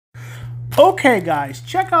Okay guys,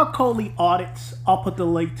 check out Coley Audits. I'll put the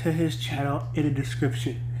link to his channel in the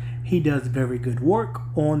description. He does very good work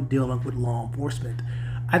on dealing with law enforcement.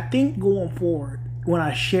 I think going forward, when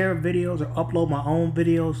I share videos or upload my own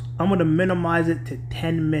videos, I'm going to minimize it to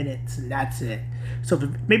 10 minutes and that's it. So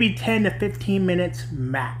maybe 10 to 15 minutes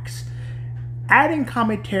max. Adding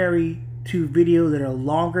commentary to videos that are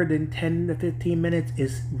longer than 10 to 15 minutes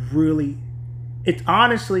is really, it's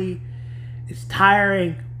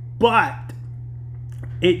tiring, but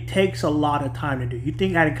it takes a lot of time to do. You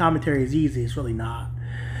think adding commentary is easy, it's really not.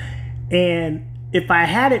 And if I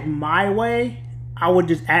had it my way, I would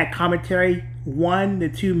just add commentary 1 to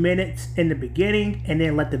 2 minutes in the beginning and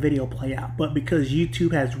then let the video play out. But because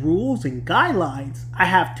YouTube has rules and guidelines, I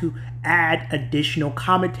have to add additional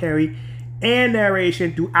commentary and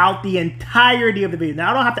narration throughout the entirety of the video.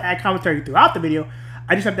 Now, I don't have to add commentary throughout the video.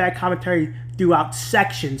 I just have to add commentary throughout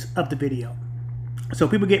sections of the video. So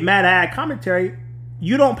people get mad at add commentary,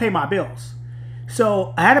 you don't pay my bills.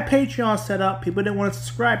 So I had a Patreon set up. People didn't want to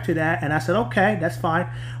subscribe to that. And I said, okay, that's fine.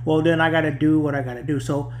 Well, then I got to do what I got to do.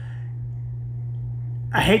 So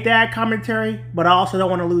I hate to add commentary, but I also don't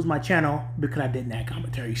want to lose my channel because I didn't add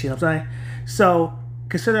commentary. You see what I'm saying? So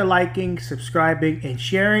consider liking, subscribing, and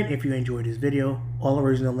sharing if you enjoyed this video. All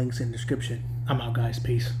original links in the description. I'm out, guys.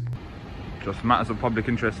 Peace. Just matters of public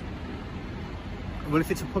interest. Well, if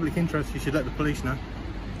it's a public interest, you should let the police know.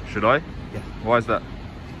 Should I? Yeah. Why is that?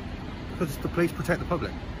 Because the police protect the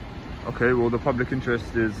public. Okay, well, the public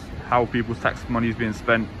interest is how people's tax money is being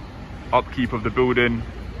spent, upkeep of the building,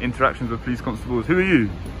 interactions with police constables. Who are you?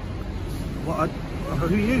 What?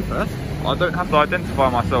 Who are you first? I don't have to identify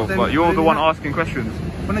myself, but you're the one asking questions.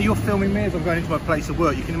 Well, no, you're filming me as I'm going into my place of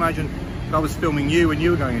work. You can imagine if I was filming you and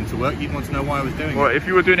you were going into work, you'd want to know why I was doing it. Well, if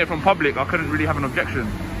you were doing it from public, I couldn't really have an objection.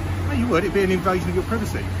 No, you would. It'd be an invasion of your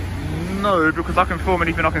privacy. No, because I can film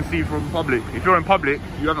anything I can see from public. If you're in public,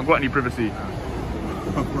 you haven't got any privacy.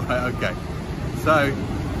 Right, okay. So,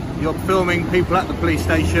 you're filming people at the police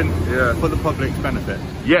station for the public's benefit?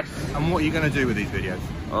 Yes. And what are you going to do with these videos?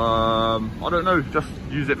 I don't know, just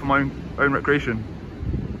use it for my own recreation.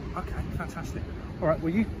 Okay, fantastic. All right,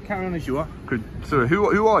 well, you carry on as you are. Good. So,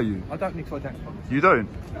 who are you? I don't need to identify myself. You don't?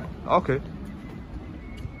 No. Okay.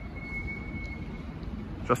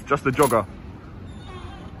 Just a jogger.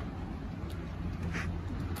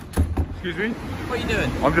 Excuse me? What are you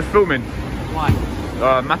doing? I'm just filming. Why?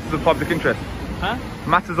 Matters of public interest. Huh?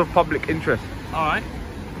 Matters of public interest. Alright.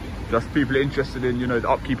 Just people are interested in, you know, the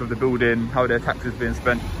upkeep of the building, how their taxes being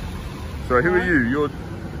spent. So who are you?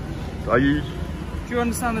 Are you? Do you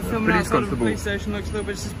understand that filming outside of a police station looks a little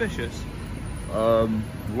bit suspicious?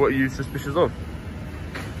 What are you suspicious of?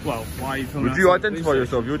 Well, why are you filming? Would you identify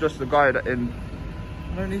yourself? You're just the guy that in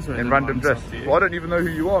random dress. Well, I don't even know who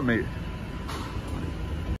you are, mate.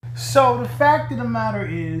 So the fact of the matter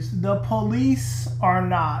is the police are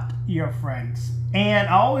not your friends. And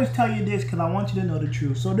I always tell you this because I want you to know the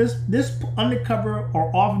truth. So this undercover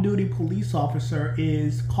or off-duty police officer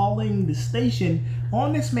is calling the station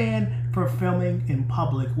on this man for filming in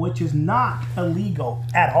public, which is not illegal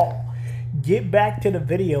at all. Get back to the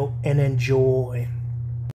video and enjoy.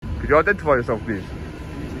 Could you identify yourself, please?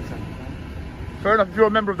 Fair enough, if you're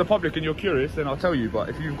a member of the public and you're curious, then I'll tell you. But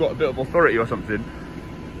if you've got a bit of authority or something,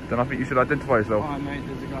 then I think you should identify yourself. Alright, mate,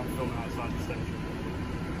 there's a guy filming outside the station.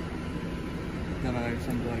 No,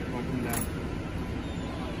 some bloke walking down.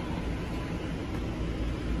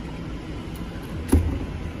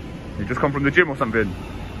 You just come from the gym or something?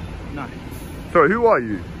 No. Sorry, who are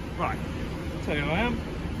you? Right, I'll tell you who I am.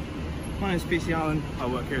 My name's PC Allen. I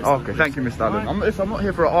work here at Okay, thank you, Mr. Allen. I'm not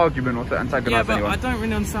here for an argument or to antagonise anyone. I don't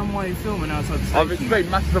really understand why you're filming outside the station. I've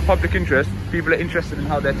explained matters of public interest. People are interested in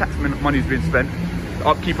how their tax money is being spent, the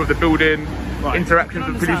upkeep of the building, interactions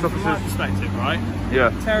with police officers. From my perspective, right?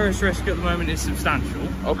 Yeah. Terrorist risk at the moment is substantial.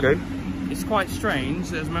 Okay. It's quite strange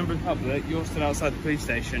that as a member of the public, you're still outside the police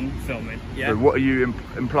station filming. Yeah. So what are you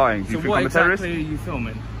implying? Do you think I'm a terrorist? So what exactly are you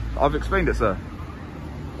filming? I've explained it, sir.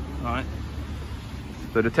 Right.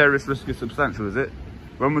 So the terrorist risk is substantial, is it?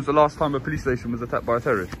 When was the last time a police station was attacked by a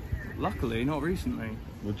terrorist? Luckily, not recently.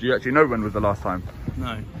 Well, do you actually know when was the last time?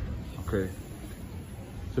 No. Okay.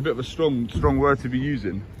 It's a bit of a strong word to be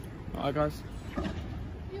using. Alright, guys.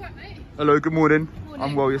 You right, mate? Hello, good morning. Morning.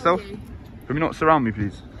 I'm well, yourself? How are you? Can you not surround me,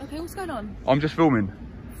 please? Okay, what's going on? I'm just filming.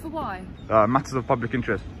 For why? Matters of public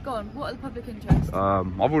interest. Go on, what are the public interests?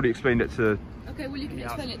 I've already explained it to... Okay, well you can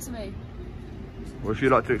explain it to me. What would you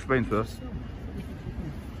like to explain to us?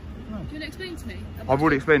 Do you want to explain to me? I've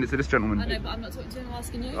already explained it to this gentleman. I know, but I'm not talking to him, I'm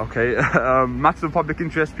asking you. Okay, matters of public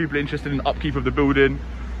interest, people are interested in the upkeep of the building,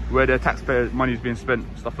 where their taxpayer money is being spent,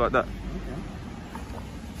 stuff like that.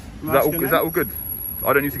 Is that all good?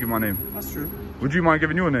 I don't need to give my name. That's true. Would you mind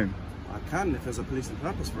giving your name? I can if there's a policing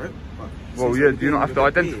purpose for it. But well, yeah, do you not have to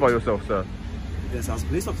identify yourself, sir? Yes, I was a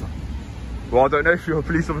police officer. Well, I don't know if you're a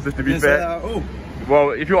police officer, to be fair.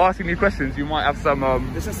 Well, if you're asking me questions, you might have some...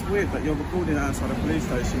 It's just weird that you're recording outside a police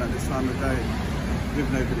station at this time of day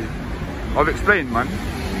with nobody. I've explained, man.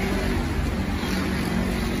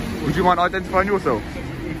 Would you mind identifying yourself?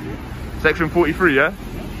 Section 43, yeah?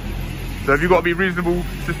 So have you got to be reasonable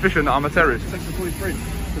suspicion that I'm a terrorist? Section 43.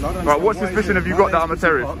 Right, what suspicion have you got that I'm a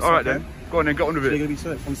terrorist? Alright then, go on then, get on with it. So you're going to be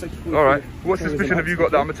searched from Section 43. Alright, what suspicion have you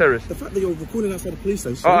got that I'm a terrorist? The fact that you're recording outside a police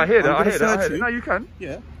station... Oh, I hear that, No, you can.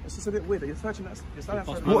 Yeah, it's just a bit weird that you're searching that.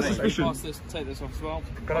 What suspicion? Take this off as well.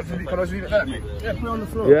 Can I just leave it there? Yeah, put it on the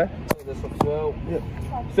floor. Yeah? Take this off as well.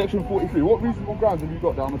 Yeah. Section 43, what reasonable grounds have you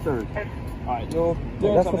got that I'm a terrorist? Alright, you're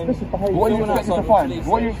doing something. What are you expecting to find?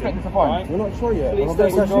 What are you expecting to find? We're not sure yet. Police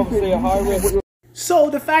stations are obviously a high risk. So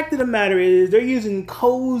the fact of the matter is they're using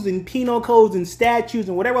codes and penal codes and statutes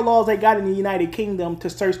and whatever laws they got in the United Kingdom to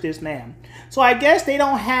search this man. So I guess they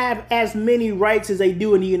don't have as many rights as they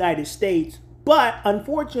do in the United States. But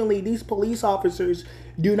unfortunately, these police officers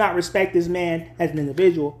do not respect this man as an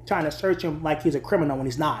individual, trying to search him like he's a criminal when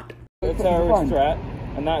he's not. A terrorist threat,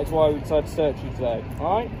 and that is why we decided to search you today.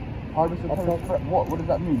 Alright? What does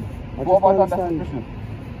that mean? What have I done that's suspicious?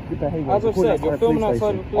 As I've said, you're filming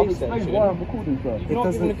outside of a police station. Why I'm recording, sir. You've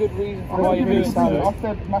not given a good reason for why you're doing so. I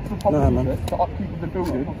said matter of public interest, to upkeep of the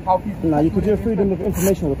building, how people... No, you could do a freedom of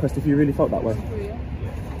information request if you really felt that way.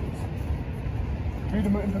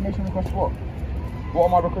 Freedom of information request what? What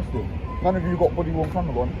am I requesting? None of you got body worn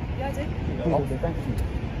camera on. Yeah, I do. Okay, thank you.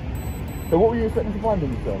 So what were you expecting to find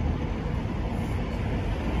on yourself?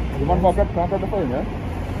 You mind if I grab the phone, yeah?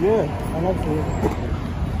 Yeah, I love to.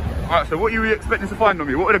 Alright, so what were you expecting to find on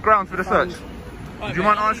me? What were the grounds for the search? Do you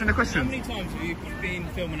mind answering the question? How many times have you been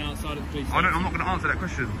filming outside of the police I'm station? not going to answer that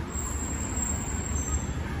question.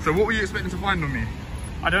 So what were you expecting to find on me?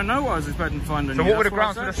 I don't know what I was expecting to find on you. So what were the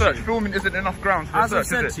grounds for the search? You. Filming isn't enough grounds for As the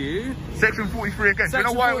search, I said to you, Section 43 again. Do you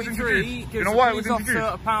know why it was introduced? Do you know why it was introduced?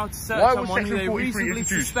 A power to search Why was someone who Section they 43 reasonably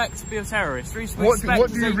introduced? suspect to be a terrorist. Reasonably What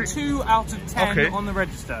suspect do you is a 2 out of 10 on the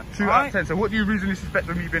register. 2 out of 10. So what do you reasonably suspect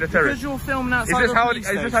of me being a terrorist? Because you're filming outside of a police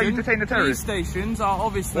station. Is this how you detain a terrorist? Police stations are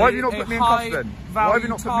obviously Why have you not put me in cuffs then? Why have you value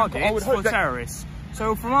not put me in cuffs? targets for terrorists.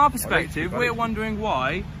 So from our perspective, we're wondering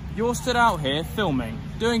why you're stood out here filming,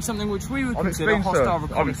 doing something which we would consider hostile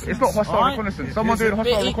reconnaissance. It's not hostile reconnaissance. Someone doing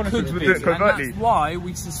hostile reconnaissance would do it covertly. And that's why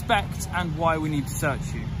we suspect and why we need to search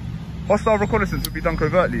you. Hostile reconnaissance would be done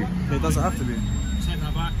covertly. It doesn't have to be. Take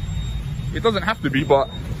that back. It doesn't have to be, but...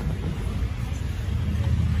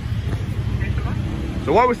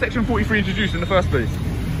 So why was Section 43 introduced in the first place?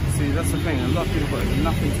 See, that's the thing. A lot of people got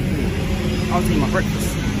nothing to do. I was eating my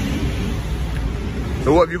breakfast.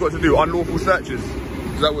 So what have you got to do? Unlawful searches?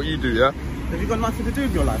 Is that what you do, yeah? Have you got nothing to do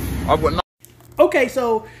with your life? I've got nothing. Okay,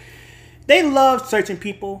 so they love searching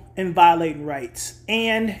people and violating rights.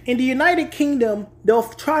 And in the United Kingdom, they'll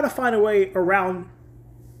try to find a way around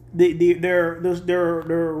their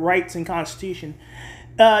rights and constitution.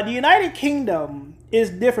 The United Kingdom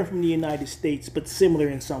is different from the United States, but similar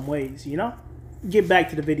in some ways, you know? Get back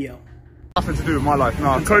to the video. Nothing to do with my life.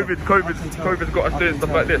 No, COVID's got us doing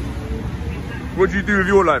stuff like this. What do you do with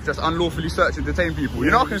your life? Just unlawfully search and detain people.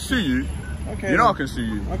 You know I can sue you. Okay. You know I can sue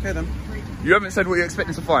you. Okay then. You haven't said what you're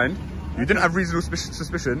expecting to find. You didn't have reasonable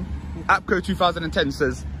suspicion. APCO 2010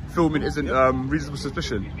 says filming isn't reasonable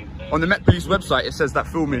suspicion. On the Met Police website, it says that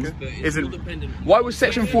filming isn't. Why was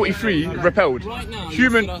Section 43 repelled?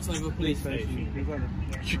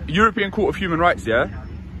 European Court of Human Rights, yeah,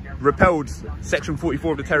 repelled Section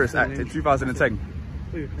 44 of the Terrorist Act in 2010.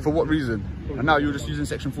 For what reason? And now you're just using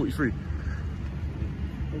Section 43.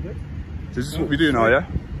 So this is what we do now, yeah?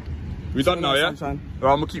 We done now, yeah? Alright, I'm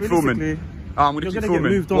gonna keep filming. I'm gonna keep filming.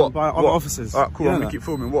 Moved on by other officers. Alright, cool. I'm gonna keep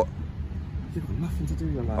filming. What? You've got nothing to do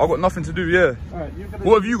with your life. I've got nothing to do, yeah. Alright,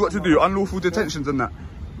 what have you got to do? Unlawful detentions and that?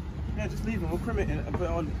 Yeah, just leave him. We'll crim it and put it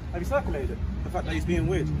on. Have you circulated it? The fact that he's being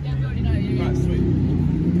weird? Yeah, we already know. Yeah. Right,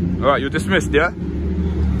 sweet. Alright, you're dismissed, yeah?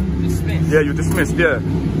 Dismissed? Yeah, you're dismissed, yeah.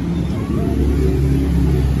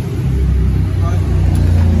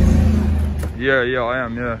 Yeah, I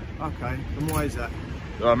am, yeah. Okay, and why is that?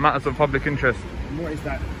 Matters of public interest. And what is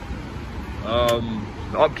that?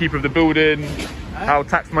 The upkeep of the building, how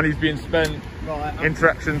tax money is being spent, Right,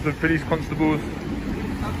 interactions with police constables.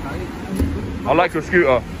 Okay. I like your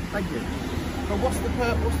scooter. Thank you. But what's the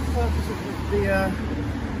purpose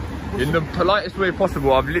of the... In the politest way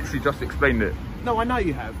possible, I've literally just explained it. No, I know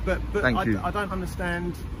you have, but Thank you. I don't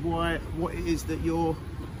understand what it is that you're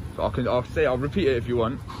So I'll repeat it if you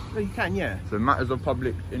want. No, you can, yeah. So matters of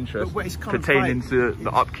public interest But it's kind of pertaining vague. to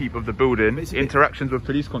the upkeep of the building, But it's a bit- interactions with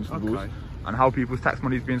police constables, Okay. and how people's tax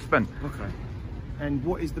money is being spent. Okay. And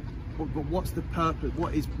what's the purpose?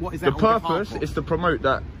 What is that? The on behalf purpose of? is to promote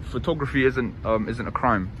that photography isn't a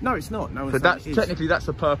crime. No, it's not. No, So that's technically that's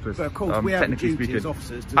the purpose. But of course, we have a technically duty as speaking.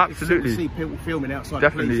 officers to Absolutely. if we see people filming outside.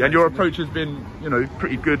 Definitely, the and your police approach has been, you know,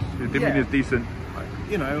 pretty good. Your demeanour is decent.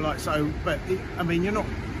 station, you know, like so. But I mean, you're not.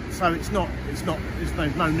 So it's not. There's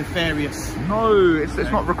no nefarious. No, it's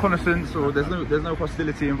not reconnaissance, or there's no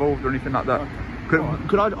hostility involved or anything like that.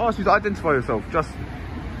 Could I ask you to identify yourself, just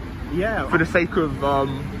for the sake of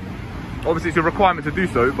obviously it's a requirement to do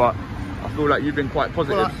so, but I feel like you've been quite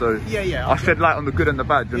positive, so I shed light on the good and the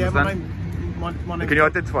bad. Do you understand? My name. Can you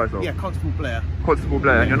identify yourself? Yeah, Constable Blair. Constable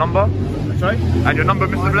Blair, and your number? Sorry. And your number,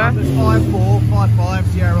 Mr. Blair? 5455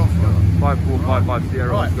 Sierra Oscar. 5455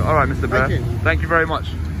 Sierra Oscar. All right, Mr. Blair. Thank you very much.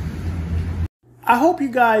 I hope you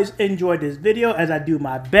guys enjoyed this video as I do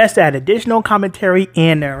my best to add additional commentary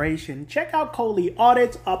and narration. Check out Coley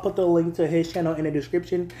Audits. I'll put the link to his channel in the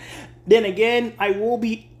description. Then again, I will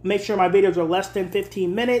make sure my videos are less than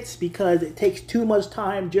 15 minutes because it takes too much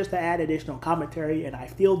time just to add additional commentary, and I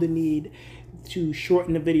feel the need to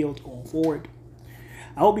shorten the videos going forward.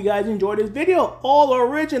 I hope you guys enjoyed this video. All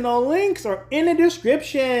original links are in the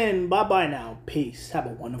description. Bye-bye now. Peace. Have a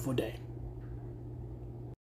wonderful day.